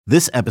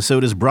This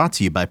episode is brought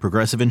to you by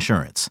Progressive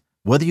Insurance.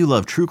 Whether you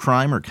love true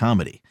crime or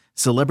comedy,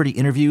 celebrity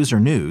interviews or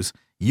news,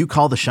 you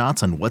call the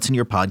shots on what's in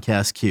your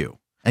podcast queue.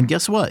 And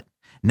guess what?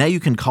 Now you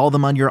can call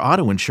them on your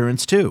auto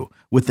insurance too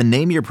with the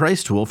Name Your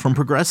Price tool from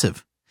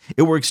Progressive.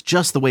 It works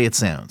just the way it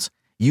sounds.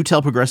 You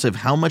tell Progressive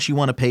how much you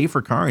want to pay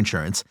for car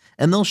insurance,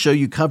 and they'll show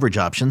you coverage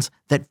options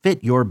that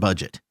fit your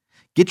budget.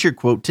 Get your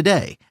quote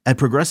today at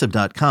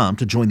Progressive.com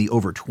to join the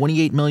over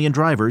 28 million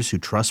drivers who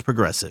trust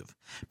Progressive.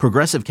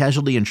 Progressive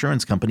Casualty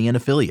Insurance Company and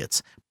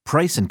Affiliates.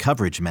 Price and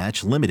coverage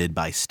match limited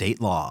by state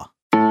law.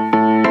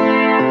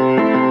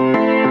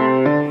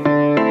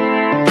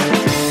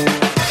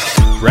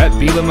 Bret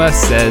Bielema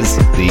says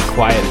the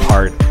quiet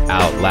part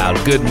out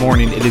loud. Good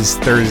morning. It is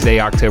Thursday,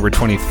 October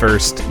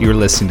 21st. You're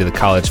listening to the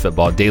College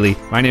Football Daily.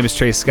 My name is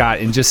Trey Scott.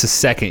 In just a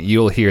second,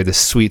 you'll hear the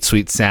sweet,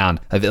 sweet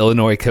sound of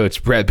Illinois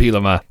coach Bret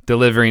Bielema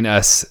delivering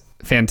us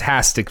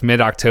fantastic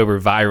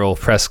mid-October viral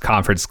press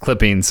conference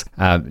clippings,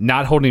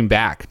 not holding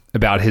back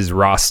about his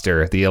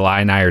roster. The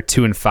Illini are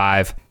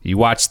 2-5. You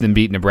watched them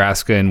beat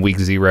Nebraska in week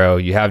 0.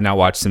 You have not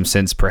watched them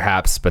since,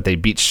 perhaps, but they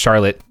beat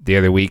Charlotte the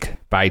other week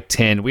by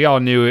 10. We all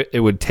knew it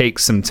would take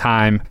some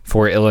time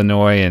for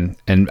Illinois,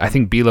 and I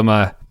think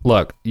Bielema,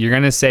 look, you're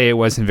going to say it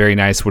wasn't very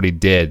nice what he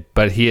did,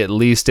 but he at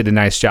least did a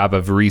nice job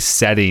of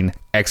resetting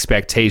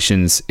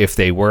expectations if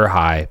they were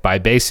high by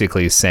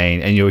basically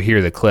saying, and you'll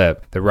hear the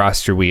clip, the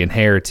roster we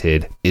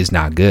inherited is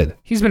not good.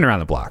 He's been around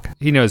the block.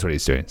 He knows what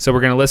he's doing. So we're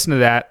going to listen to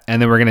that,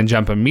 and then we're going to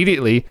jump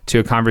immediately to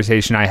a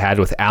conversation I had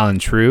with Alan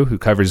True, who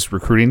covers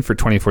recruiting for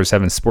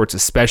 24/7 Sports,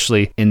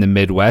 especially in the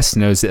Midwest,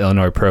 knows the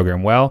Illinois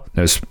program well,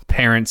 knows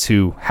parents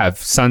who have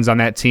sons on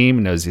that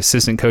team, knows the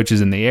assistant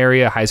coaches in the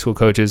area, high school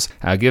coaches,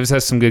 gives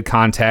us some good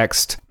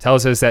context,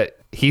 tells us that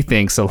he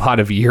thinks a lot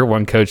of year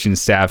one coaching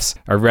staffs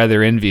are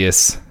rather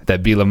envious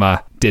that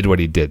Bielema did what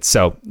he did.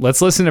 So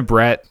let's listen to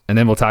Bret, and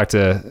then we'll talk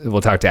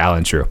to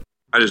Alan True.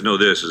 I just know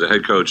this, as a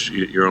head coach,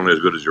 you're only as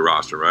good as your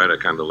roster, right? I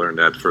kind of learned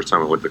that the first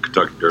time I went to the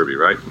Kentucky Derby,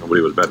 right?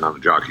 Nobody was betting on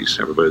the jockeys.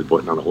 Everybody was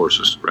betting on the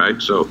horses,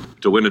 right? So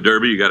to win the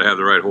Derby, you got to have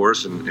the right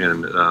horse,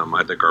 and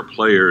I think our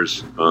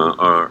players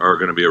are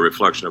going to be a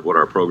reflection of what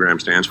our program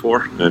stands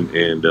for.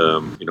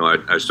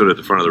 I stood at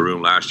the front of the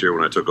room last year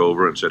when I took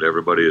over and said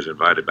everybody is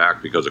invited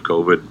back because of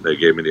COVID. They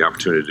gave me the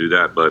opportunity to do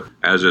that. But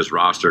as this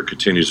roster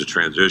continues to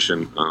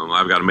transition,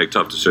 I've got to make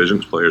tough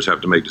decisions. Players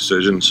have to make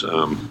decisions, the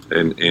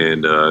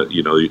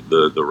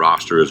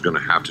roster is going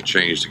to have to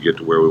change to get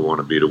to where we want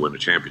to be to win the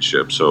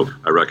championship. So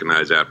I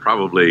recognize that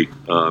probably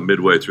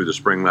midway through the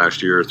spring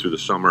last year, through the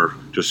summer,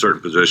 just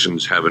certain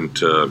positions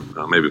haven't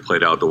maybe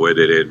played out the way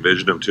they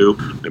envisioned them to.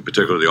 In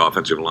particular, the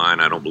offensive line.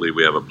 I don't believe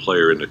we have a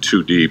player in the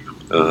two deep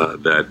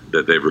that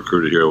they've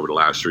recruited here over the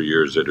last 3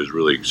 years that is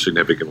really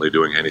significantly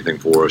doing anything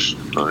for us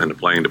in the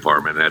playing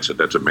department. And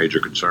that's a major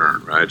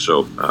concern, right?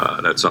 So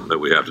that's something that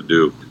we have to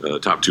do.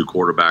 Top 2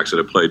 quarterbacks that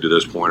have played to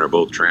this point are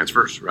both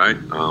transfers, right?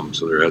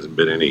 So there hasn't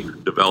been any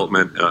development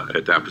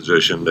at that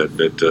position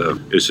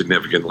that is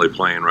significantly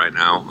playing right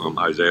now.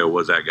 Isaiah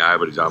was that guy,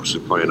 but he's obviously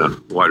playing a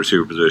wide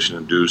receiver position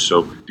in Deuce.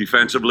 So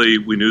defensively,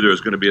 we knew there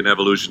was going to be an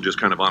evolution just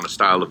kind of on the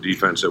style of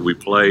defense that we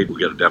played. We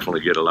got to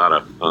definitely get a lot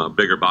of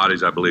bigger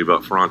bodies, I believe,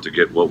 up front to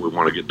get what we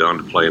want to get done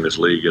to play in this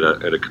league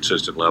at a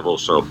consistent level.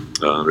 So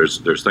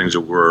there's things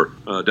that we're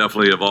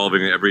definitely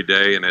evolving every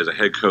day. And as a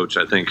head coach,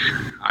 I think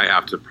I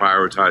have to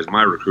prioritize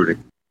my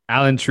recruiting.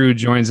 Alan True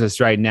joins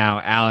us right now.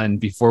 Alan,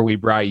 before we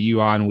brought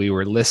you on, we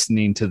were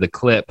listening to the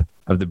clip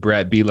of the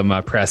Bret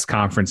Bielema press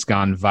conference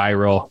gone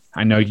viral.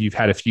 I know you've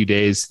had a few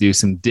days to do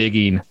some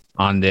digging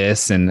on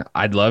this, and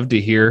I'd love to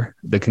hear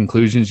the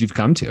conclusions you've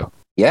come to.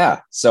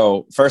 Yeah.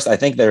 So first, I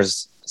think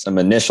there's some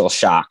initial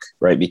shock,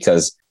 right?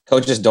 Because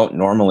coaches don't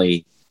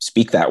normally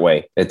speak that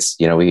way. It's,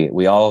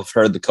 we all have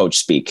heard the coach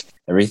speak.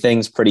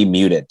 Everything's pretty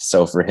muted.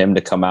 So for him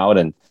to come out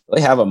and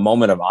really have a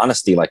moment of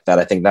honesty like that,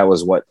 I think that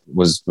was what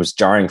was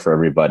jarring for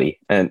everybody.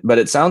 But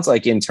it sounds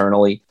like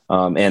internally,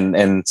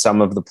 and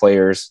some of the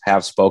players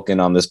have spoken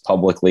on this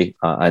publicly.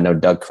 I know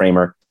Doug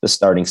Kramer, the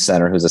starting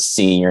center, who's a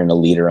senior and a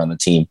leader on the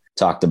team,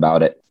 talked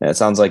about it. And it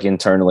sounds like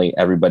internally,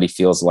 everybody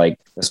feels like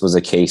this was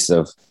a case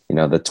of,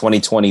 the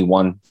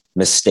 2021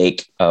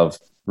 mistake of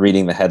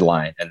reading the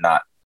headline and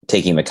not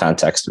taking the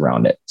context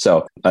around it.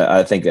 So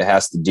I think it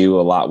has to do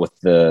a lot with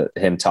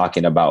him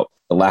talking about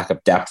the lack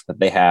of depth that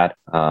they had.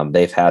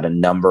 They've had a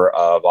number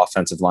of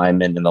offensive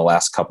linemen in the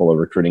last couple of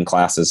recruiting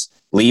classes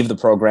leave the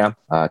program,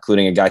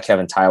 including a guy,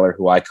 Kevin Tyler,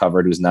 who I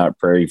covered, who's now at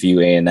Prairie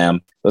View A&M.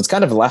 So it's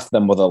kind of left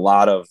them with a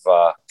lot of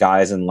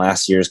guys in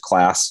last year's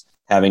class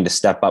having to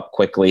step up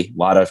quickly, a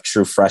lot of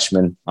true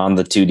freshmen on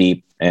the two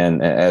deep,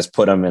 and has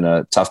put them in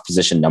a tough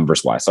position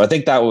numbers-wise. So I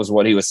think that was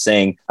what he was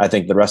saying. I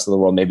think the rest of the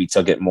world maybe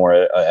took it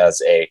more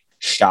as a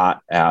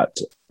shot at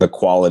the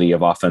quality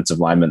of offensive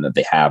linemen that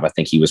they have. I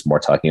think he was more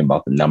talking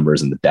about the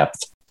numbers and the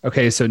depth.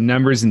 Okay, so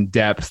numbers and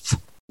depth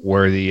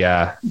were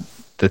the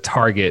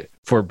target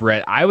for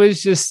Bret. I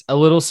was just a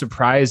little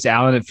surprised,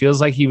 Alan. It feels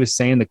like he was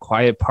saying the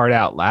quiet part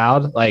out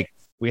loud. Like,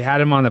 we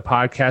had him on the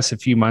podcast a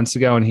few months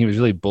ago, and he was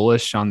really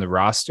bullish on the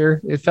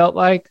roster, it felt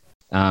like.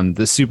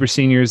 The super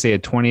seniors, they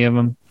had 20 of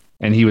them.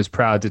 And he was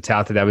proud to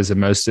tout that was the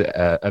most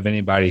of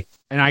anybody.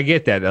 And I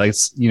get that. Like,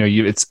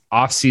 it's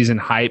off-season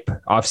hype,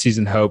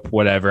 off-season hope,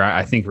 whatever.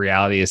 I think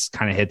reality has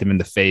kind of hit them in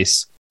the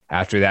face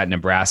after that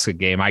Nebraska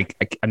game. I'm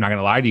not going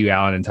to lie to you,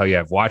 Alan, and tell you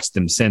I've watched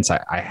them since.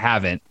 I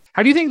haven't.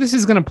 How do you think this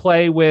is going to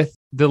play with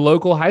the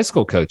local high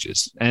school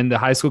coaches and the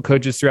high school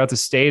coaches throughout the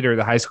state, or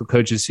the high school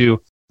coaches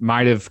who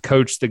might have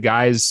coached the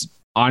guys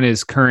on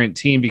his current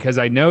team? Because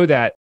I know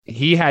that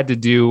he had to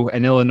do,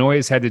 and Illinois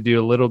has had to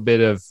do, a little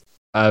bit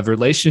of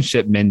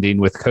relationship mending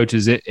with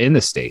coaches in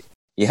the state.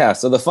 Yeah.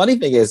 So the funny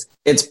thing is,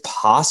 it's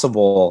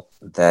possible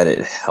that it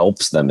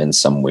helps them in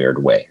some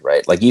weird way,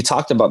 right? Like you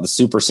talked about the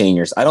super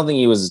seniors. I don't think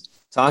he was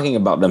talking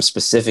about them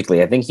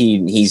specifically. I think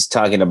he's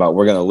talking about,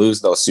 we're going to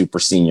lose those super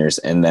seniors,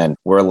 and then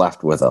we're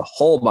left with a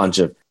whole bunch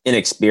of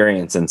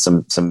inexperience and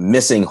some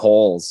missing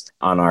holes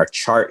on our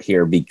chart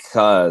here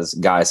because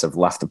guys have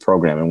left the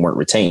program and weren't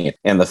retained.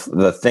 And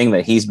the thing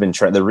that he's been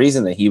the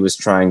reason that he was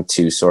trying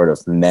to sort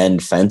of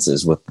mend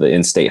fences with the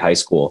in-state high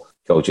school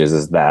coaches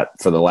is that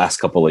for the last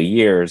couple of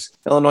years,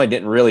 Illinois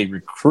didn't really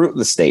recruit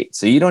the state.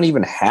 So you don't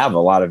even have a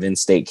lot of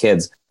in-state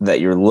kids that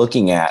you're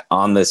looking at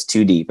on this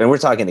two deep. And we're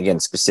talking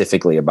again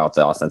specifically about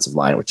the offensive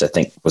line, which I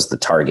think was the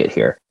target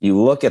here. You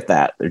look at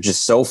that, there's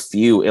just so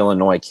few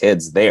Illinois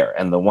kids there.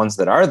 And the ones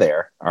that are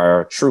there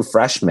are true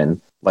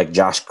freshmen like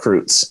Josh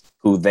Kreutz,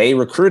 who they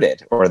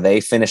recruited or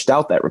they finished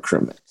out that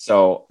recruitment.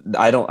 So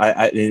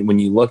when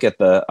you look at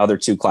the other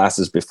two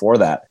classes before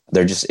that,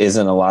 there just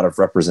isn't a lot of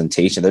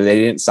representation. They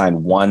didn't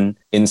sign one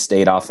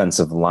in-state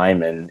offensive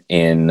lineman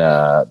in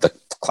the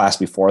class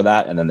before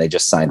that. And then they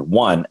just signed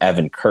one,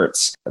 Evan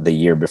Kurtz, the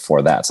year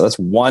before that. So that's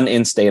one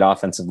in-state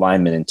offensive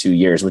lineman in 2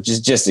 years, which is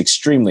just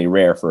extremely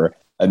rare for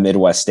a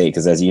Midwest state.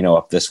 Because as you know,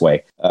 up this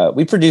way,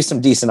 we produce some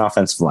decent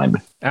offensive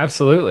linemen.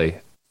 Absolutely.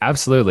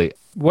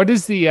 What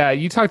is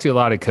you talk to a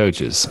lot of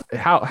coaches.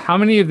 How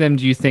many of them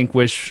do you think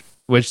wish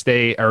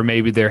they, or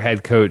maybe their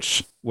head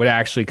coach would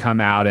actually come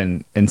out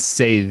and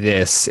say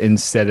this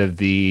instead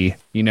of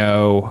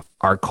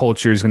our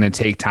culture is going to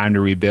take time to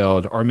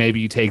rebuild, or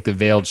maybe you take the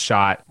veiled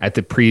shot at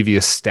the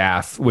previous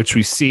staff, which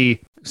we see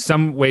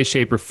some way,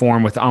 shape, or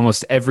form with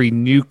almost every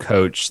new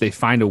coach. They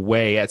find a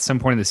way at some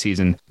point in the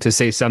season to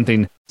say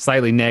something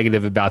slightly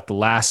negative about the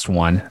last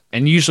one.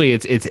 And usually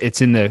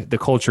it's in the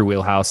culture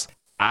wheelhouse.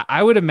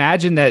 I would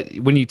imagine that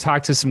when you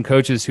talk to some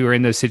coaches who are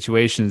in those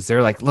situations,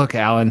 they're like, look,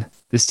 Alan,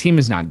 this team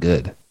is not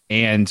good.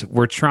 And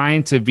we're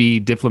trying to be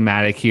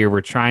diplomatic here.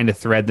 We're trying to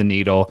thread the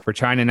needle. We're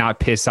trying to not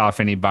piss off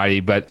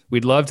anybody, but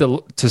we'd love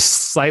to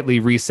slightly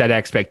reset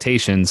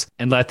expectations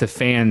and let the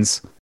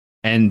fans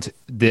and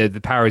the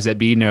powers that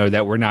be know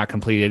that we're not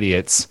complete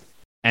idiots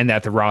and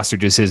that the roster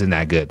just isn't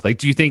that good. Like,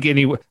 do you think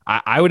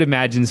I would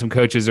imagine some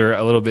coaches are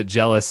a little bit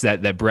jealous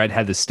that Bret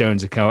had the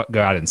stones to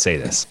go out and say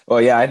this. Well,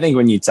 yeah, I think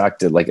when you talk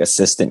to like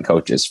assistant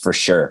coaches, for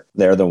sure,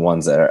 they're the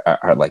ones that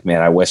are like,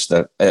 man, I wish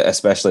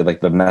especially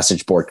like the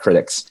message board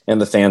critics and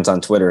the fans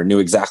on Twitter knew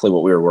exactly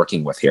what we were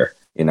working with here.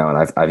 And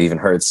I've even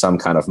heard some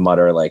kind of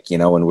mutter, like,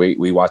 when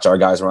we watch our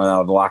guys run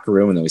out of the locker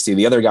room and then we see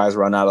the other guys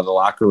run out of the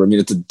locker room,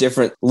 it's a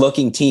different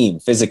looking team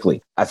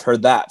physically. I've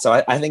heard that. So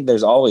I think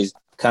there's always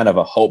kind of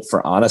a hope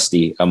for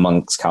honesty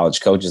amongst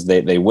college coaches.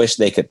 They wish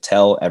they could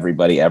tell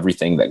everybody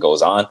everything that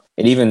goes on.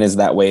 It even is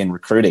that way in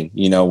recruiting,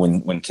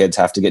 when kids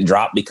have to get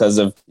dropped because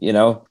of,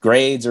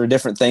 grades or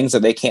different things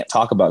that they can't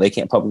talk about. They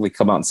can't publicly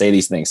come out and say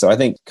these things. So I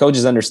think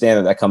coaches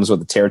understand that comes with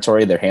the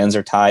territory. Their hands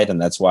are tied.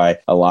 And that's why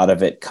a lot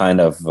of it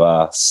kind of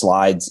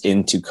slides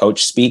into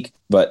coach speak.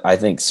 But I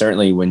think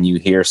certainly when you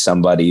hear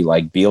somebody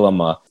like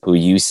Bielema, who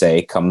you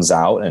say comes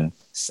out and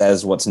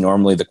says what's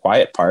normally the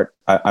quiet part,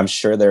 I'm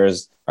sure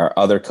are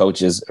other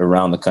coaches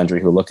around the country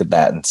who look at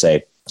that and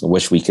say, I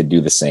wish we could do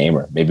the same,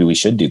 or maybe we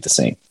should do the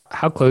same.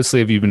 How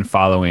closely have you been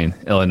following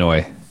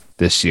Illinois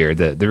this year?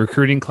 The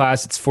recruiting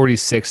class, it's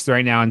 46th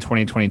right now in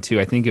 2022.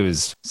 I think it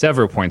was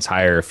several points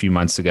higher a few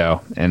months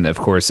ago. And of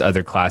course,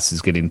 other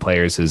classes getting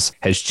players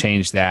has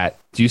changed that.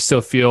 Do you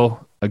still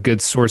feel a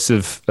good source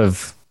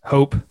of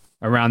hope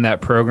around that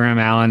program,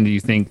 Alan? Do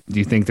you think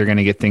they're going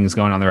to get things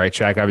going on the right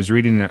track? I was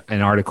reading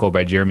an article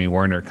by Jeremy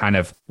Werner kind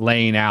of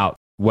laying out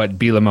what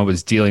Bielema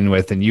was dealing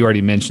with, and you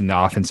already mentioned the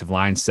offensive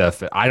line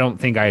stuff. I don't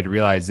think I had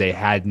realized they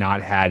had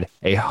not had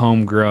a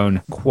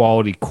homegrown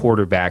quality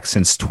quarterback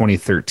since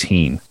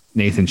 2013,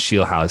 Nathan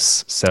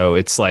Scheelhaus. So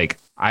it's like,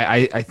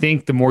 I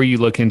think the more you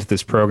look into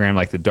this program,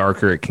 like the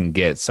darker it can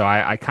get. So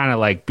I kind of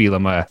like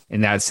Bielema in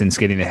that sense,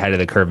 getting ahead of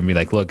the curve and be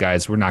like, look,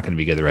 guys, we're not going to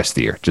be good the rest of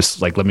the year.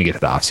 Just like, let me get to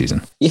the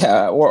offseason.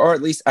 Yeah, or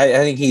at least I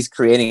think he's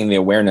creating the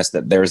awareness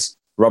that there's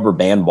rubber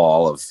band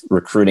ball of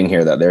recruiting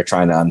here that they're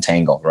trying to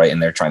untangle, right?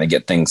 And they're trying to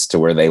get things to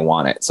where they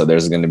want it. So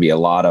there's going to be a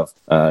lot of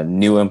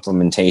new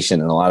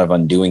implementation and a lot of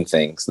undoing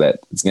things that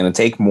it's going to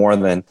take more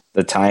than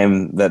the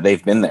time that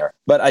they've been there.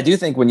 But I do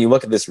think when you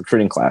look at this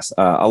recruiting class,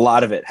 a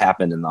lot of it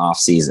happened in the off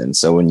season.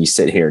 So when you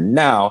sit here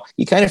now,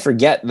 you kind of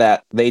forget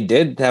that they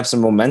did have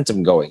some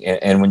momentum going.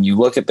 And when you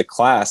look at the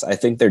class, I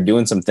think they're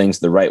doing some things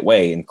the right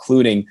way,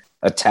 including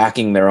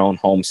attacking their own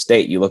home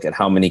state. You look at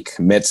how many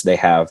commits they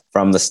have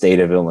from the state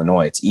of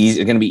Illinois. It's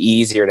going to be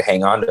easier to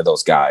hang on to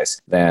those guys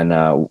than,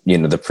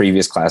 the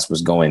previous class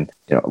was going,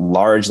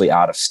 largely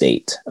out of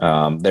state.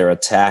 They're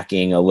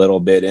attacking a little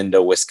bit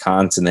into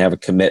Wisconsin. They have a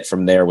commit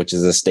from there, which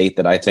is a state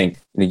that I think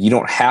you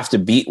don't have to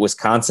beat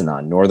Wisconsin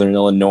on. Northern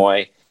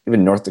Illinois,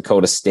 even North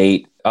Dakota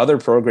State. Other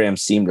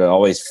programs seem to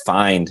always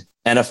find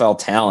NFL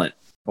talent,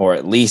 or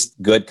at least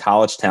good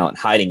college talent,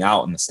 hiding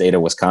out in the state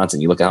of Wisconsin.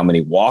 You look at how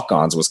many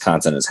walk-ons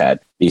Wisconsin has had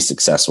be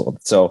successful.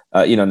 So,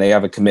 they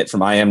have a commit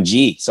from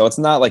IMG. So it's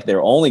not like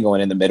they're only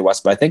going in the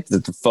Midwest, but I think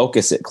that to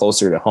focus it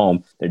closer to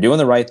home, they're doing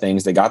the right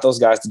things. They got those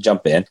guys to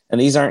jump in. And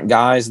these aren't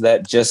guys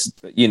that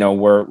just,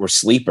 were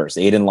sleepers.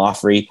 Aiden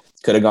Lawfrey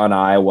could have gone to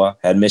Iowa,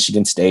 had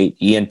Michigan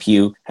State. Ian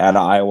Pugh had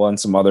Iowa and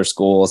some other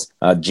schools.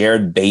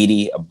 Jared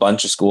Beatty, a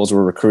bunch of schools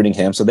were recruiting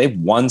him. So they've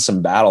won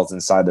some battles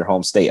inside their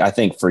home state. I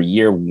think for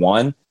year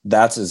one,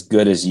 that's as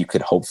good as you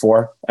could hope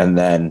for. And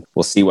then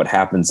we'll see what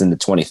happens in the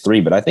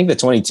 23. But I think the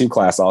 22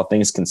 class, all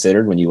things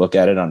considered, when you look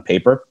at it on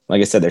paper, like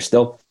I said, they're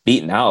still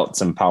beating out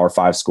some Power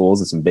 5 schools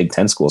and some Big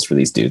 10 schools for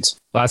these dudes.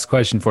 Last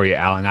question for you,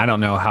 Alan. I don't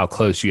know how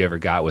close you ever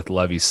got with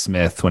Lovie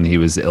Smith when he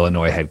was the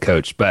Illinois head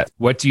coach, but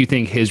what do you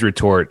think his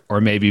retort,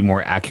 or maybe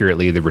more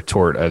accurately, the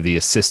retort of the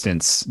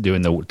assistants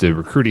doing the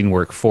recruiting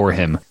work for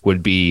him,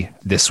 would be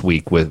this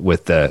week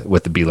with the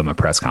Bielema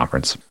press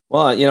conference?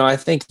 Well, I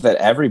think that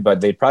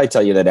they'd probably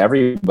tell you that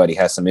everybody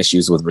has some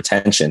issues with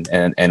retention.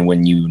 And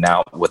when you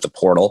now with the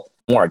portal,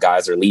 more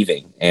guys are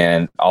leaving.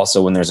 And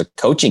also when there's a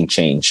coaching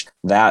change,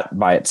 that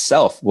by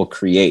itself will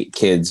create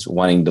kids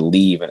wanting to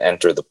leave and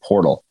enter the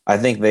portal. I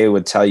think they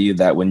would tell you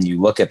that when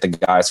you look at the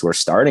guys who are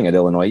starting at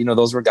Illinois,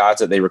 those were guys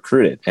that they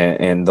recruited.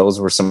 And those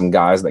were some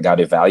guys that got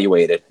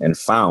evaluated and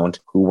found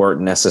who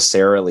weren't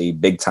necessarily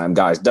big time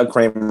guys. Doug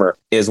Kramer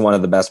is one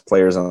of the best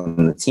players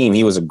on the team.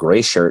 He was a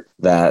gray shirt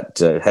that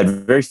had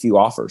very few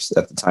offers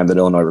at the time that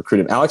Illinois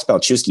recruited him. Alex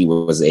Palczewski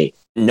was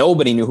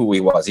nobody knew who he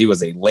was. He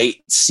was a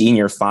late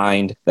senior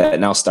find that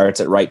now starts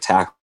at right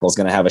tackle. Is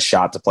going to have a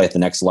shot to play at the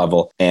next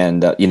level.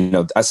 And,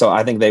 so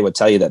I think they would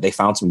tell you that they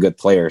found some good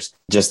players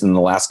just in the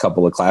last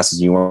couple of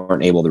classes. You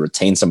weren't able to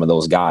retain some of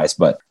those guys,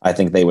 but I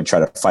think they would try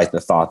to fight the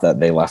thought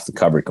that they left the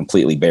cupboard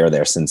completely bare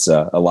there, since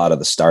a lot of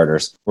the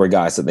starters were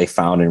guys that they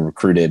found and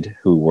recruited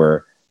who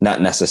were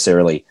not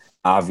necessarily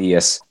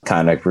obvious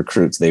kind of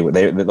recruits.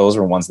 Those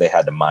were ones they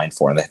had to mine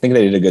for. And I think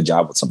they did a good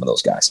job with some of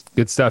those guys.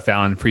 Good stuff,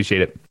 Alan.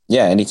 Appreciate it.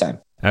 Yeah, anytime.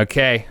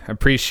 Okay,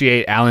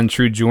 appreciate Alan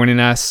True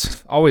joining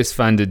us. Always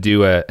fun to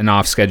do an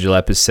off-schedule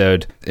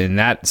episode. In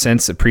that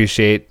sense,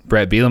 appreciate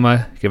Bret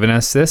Bielema giving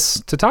us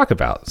this to talk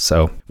about.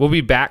 So we'll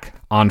be back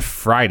on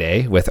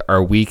Friday with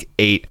our Week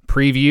 8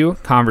 preview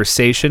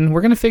conversation.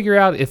 We're going to figure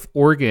out if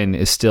Oregon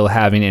is still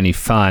having any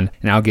fun,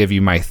 and I'll give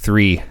you my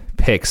 3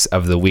 picks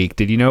of the week.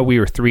 Did you know we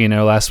were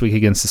 3-0 last week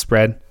against the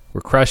spread? We're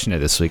crushing it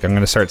this week. I'm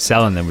going to start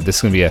selling them. This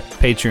is going to be a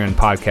Patreon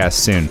podcast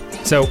soon.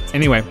 So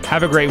anyway,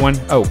 have a great one.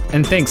 Oh,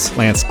 and thanks,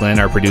 Lance Glenn,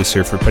 our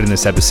producer, for putting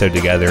this episode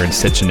together and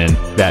stitching in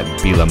that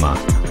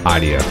Bielema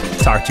audio.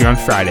 Talk to you on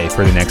Friday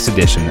for the next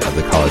edition of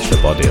the College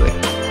Football Daily.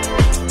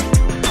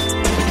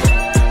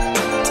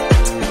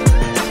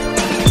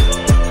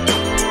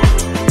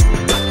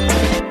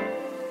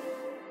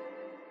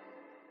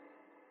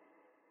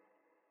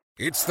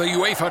 It's the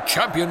UEFA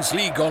Champions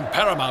League on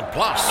Paramount+.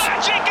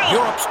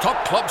 Europe's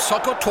top club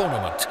soccer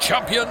tournament.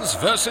 Champions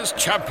versus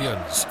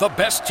champions. The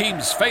best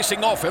teams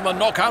facing off in the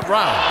knockout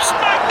rounds.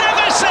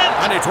 Magnificent!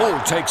 And it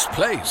all takes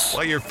place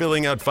while you're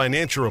filling out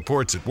financial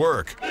reports at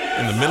work.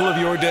 In the middle of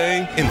your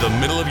day, in the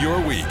middle of your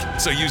week.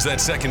 So use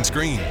that second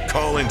screen.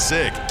 Call in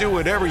sick. Do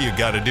whatever you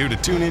gotta do to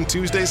tune in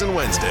Tuesdays and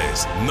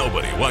Wednesdays.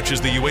 Nobody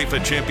watches the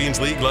UEFA Champions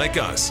League like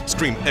us.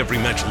 Stream every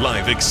match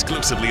live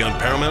exclusively on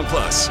Paramount+.